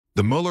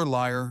The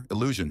Müller-Lyer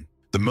illusion.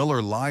 The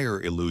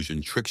Müller-Lyer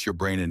illusion tricks your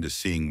brain into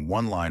seeing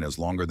one line as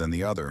longer than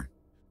the other.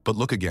 But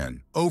look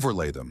again,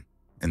 overlay them,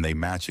 and they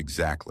match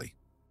exactly.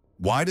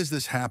 Why does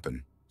this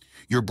happen?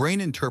 Your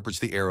brain interprets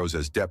the arrows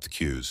as depth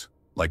cues,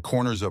 like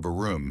corners of a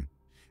room,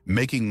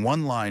 making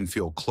one line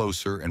feel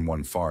closer and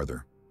one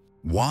farther.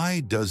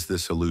 Why does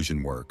this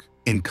illusion work?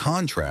 In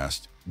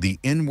contrast, the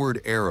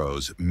inward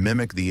arrows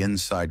mimic the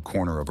inside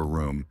corner of a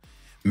room,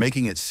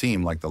 making it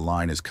seem like the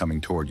line is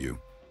coming toward you.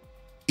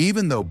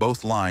 Even though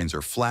both lines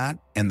are flat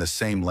and the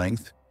same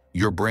length,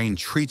 your brain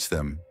treats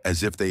them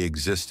as if they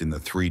exist in the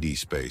 3D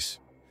space.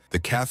 The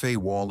Café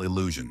wall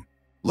illusion.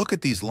 Look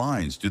at these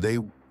lines. Do they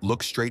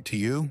look straight to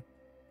you?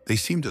 They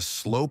seem to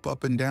slope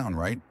up and down,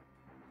 right?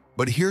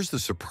 But here's the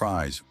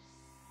surprise.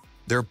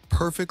 They're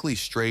perfectly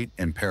straight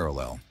and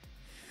parallel.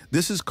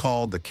 This is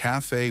called the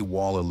Café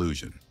wall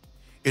illusion.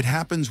 It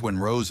happens when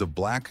rows of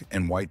black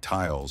and white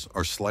tiles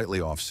are slightly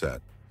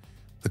offset.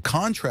 The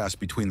contrast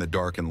between the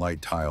dark and light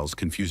tiles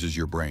confuses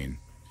your brain.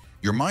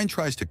 Your mind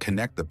tries to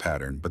connect the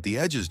pattern, but the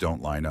edges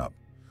don't line up.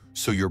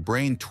 So your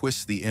brain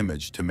twists the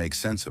image to make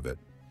sense of it.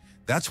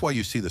 That's why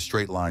you see the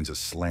straight lines as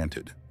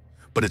slanted.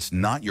 But it's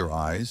not your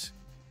eyes.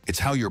 It's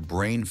how your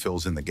brain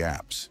fills in the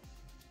gaps.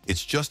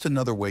 It's just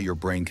another way your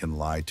brain can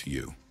lie to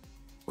you,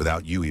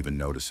 without you even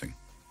noticing.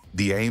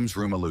 The Ames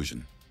Room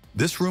illusion.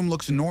 This room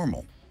looks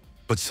normal,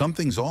 but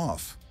something's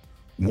off.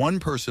 One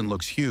person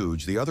looks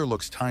huge, the other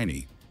looks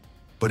tiny.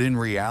 But in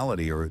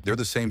reality, they're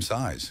the same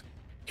size.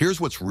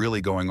 Here's what's really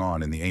going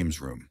on in the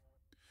Ames Room.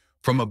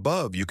 From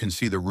above, you can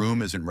see the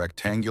room isn't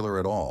rectangular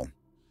at all.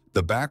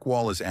 The back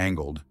wall is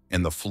angled,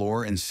 and the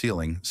floor and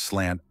ceiling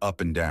slant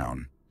up and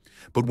down.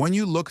 But when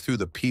you look through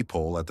the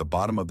peephole at the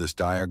bottom of this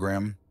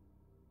diagram,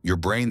 your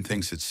brain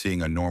thinks it's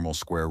seeing a normal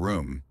square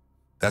room.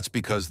 That's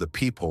because the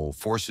peephole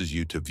forces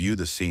you to view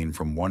the scene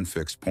from one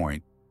fixed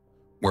point,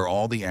 where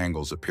all the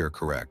angles appear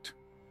correct.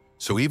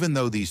 So even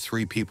though these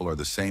three people are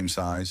the same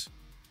size,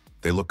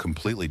 they look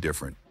completely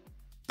different.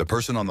 The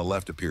person on the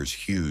left appears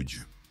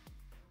huge.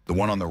 The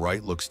one on the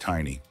right looks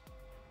tiny.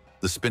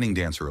 The spinning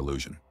dancer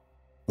illusion.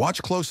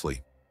 Watch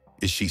closely.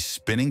 Is she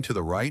spinning to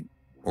the right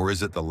or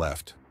is it the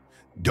left?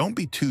 Don't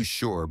be too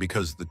sure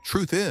because the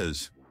truth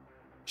is,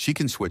 she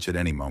can switch at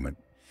any moment.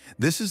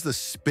 This is the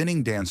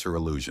spinning dancer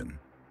illusion.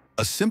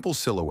 A simple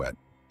silhouette,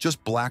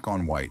 just black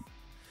on white.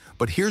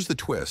 But here's the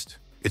twist.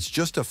 It's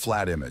just a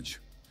flat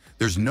image.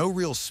 There's no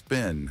real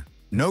spin,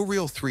 no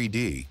real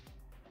 3D.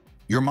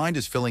 Your mind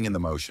is filling in the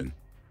motion,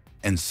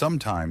 and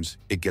sometimes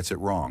it gets it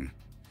wrong.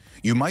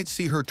 You might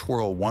see her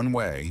twirl one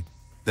way,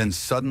 then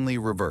suddenly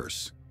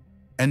reverse.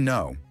 And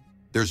no,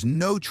 there's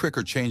no trick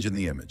or change in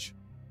the image.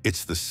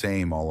 It's the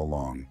same all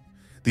along.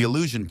 The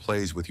illusion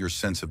plays with your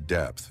sense of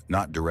depth,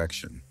 not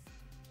direction.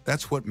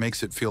 That's what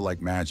makes it feel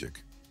like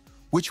magic.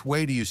 Which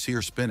way do you see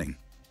her spinning?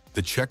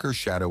 The checker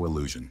shadow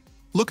illusion.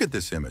 Look at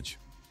this image.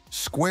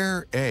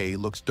 Square A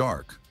looks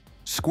dark.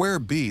 Square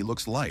B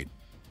looks light.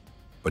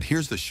 But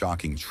here's the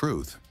shocking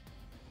truth.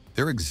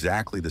 They're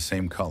exactly the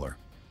same color.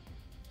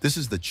 This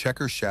is the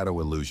checker shadow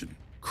illusion,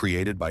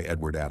 created by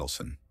Edward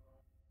Adelson.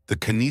 The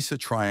Kanizsa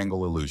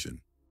Triangle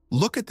illusion.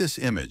 Look at this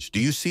image. Do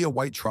you see a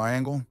white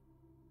triangle?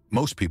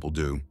 Most people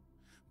do.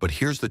 But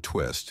here's the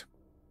twist.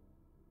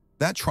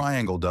 That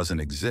triangle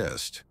doesn't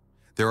exist.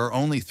 There are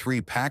only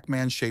 3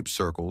 Pac-Man-shaped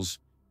circles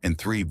and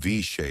 3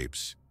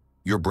 V-shapes.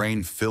 Your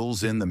brain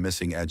fills in the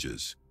missing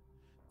edges.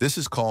 This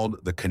is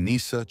called the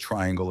Kanizsa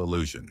Triangle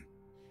illusion.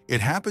 It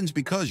happens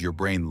because your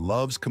brain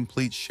loves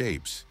complete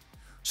shapes.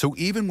 So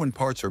even when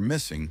parts are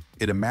missing,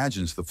 it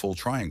imagines the full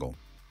triangle.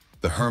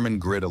 The Hermann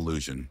Grid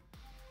illusion.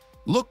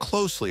 Look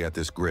closely at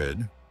this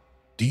grid.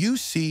 Do you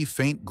see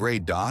faint gray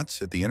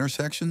dots at the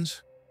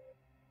intersections?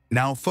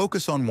 Now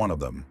focus on one of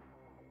them.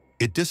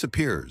 It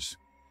disappears.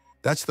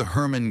 That's the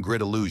Hermann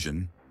Grid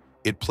illusion.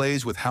 It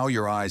plays with how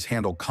your eyes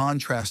handle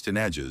contrast and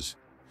edges.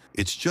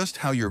 It's just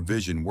how your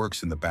vision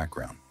works in the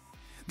background.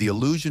 The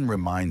illusion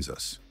reminds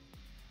us,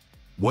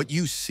 what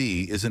you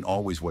see isn't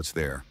always what's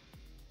there.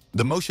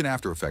 The Motion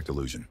Aftereffect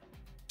illusion.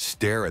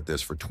 Stare at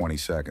this for 20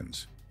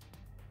 seconds.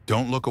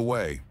 Don't look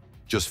away,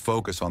 just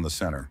focus on the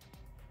center.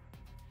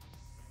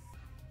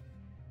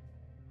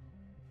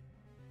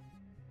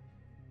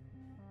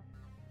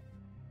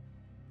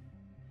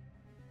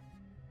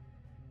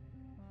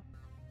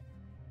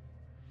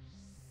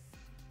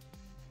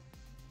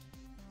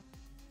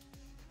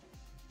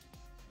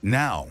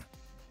 Now,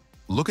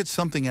 look at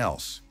something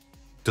else.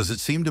 Does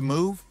it seem to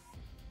move?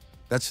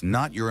 That's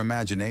not your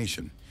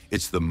imagination.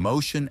 It's the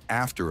motion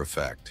after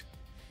effect.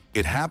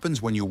 It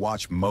happens when you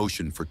watch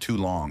motion for too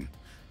long,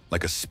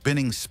 like a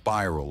spinning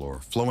spiral or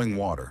flowing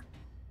water.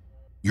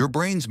 Your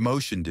brain's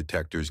motion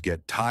detectors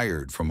get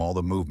tired from all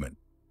the movement.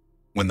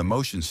 When the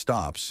motion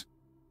stops,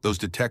 those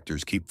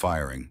detectors keep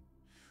firing.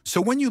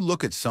 So when you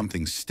look at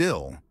something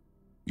still,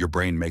 your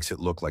brain makes it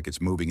look like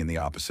it's moving in the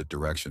opposite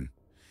direction.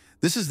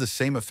 This is the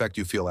same effect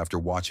you feel after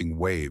watching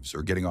waves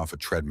or getting off a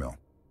treadmill.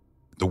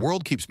 The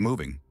world keeps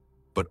moving,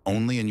 but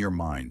only in your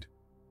mind.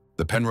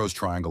 The Penrose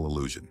Triangle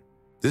illusion.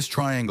 This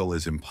triangle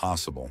is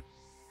impossible.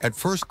 At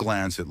first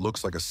glance, it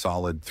looks like a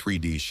solid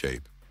 3D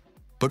shape.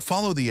 But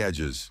follow the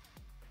edges.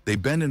 They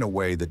bend in a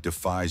way that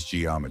defies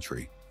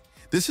geometry.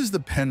 This is the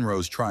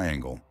Penrose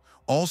Triangle,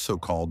 also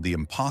called the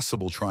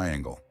Impossible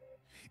Triangle.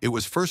 It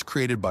was first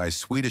created by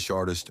Swedish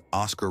artist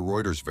Oscar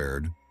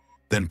Reuterswärd,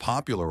 then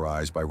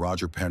popularized by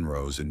Roger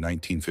Penrose in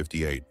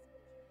 1958.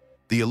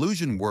 The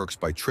illusion works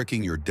by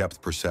tricking your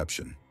depth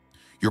perception.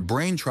 Your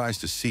brain tries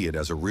to see it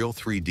as a real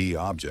 3D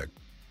object,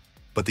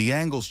 but the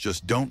angles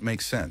just don't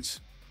make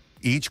sense.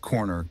 Each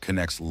corner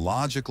connects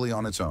logically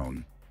on its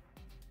own.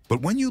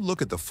 But when you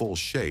look at the full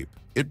shape,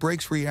 it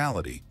breaks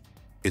reality.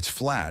 It's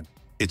flat,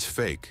 it's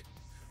fake,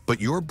 but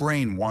your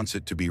brain wants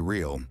it to be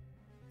real.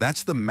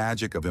 That's the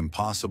magic of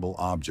impossible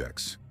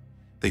objects.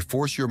 They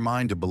force your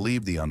mind to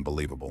believe the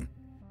unbelievable.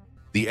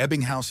 The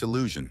Ebbinghaus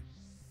Illusion.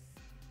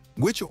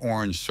 Which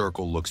orange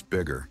circle looks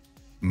bigger?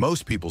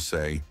 Most people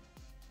say,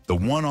 the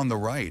one on the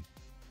right.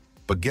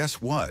 But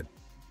guess what?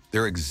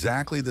 They're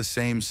exactly the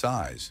same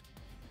size.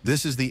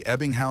 This is the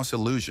Ebbinghaus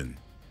Illusion.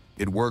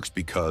 It works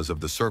because of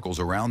the circles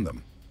around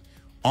them.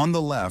 On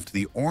the left,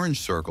 the orange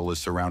circle is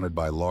surrounded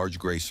by large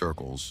gray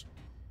circles,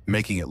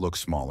 making it look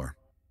smaller.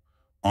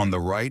 On the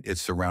right,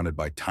 it's surrounded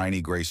by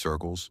tiny gray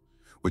circles,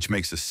 which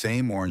makes the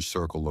same orange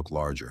circle look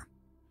larger.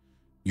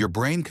 Your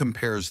brain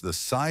compares the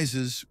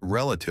sizes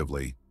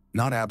relatively,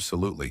 not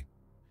absolutely.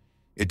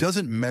 It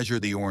doesn't measure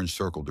the orange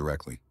circle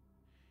directly.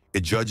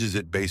 It judges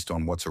it based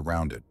on what's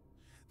around it.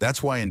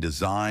 That's why in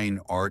design,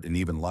 art, and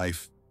even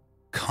life,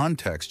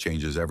 context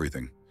changes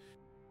everything.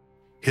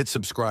 Hit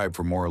subscribe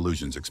for more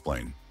Illusions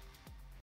Explained.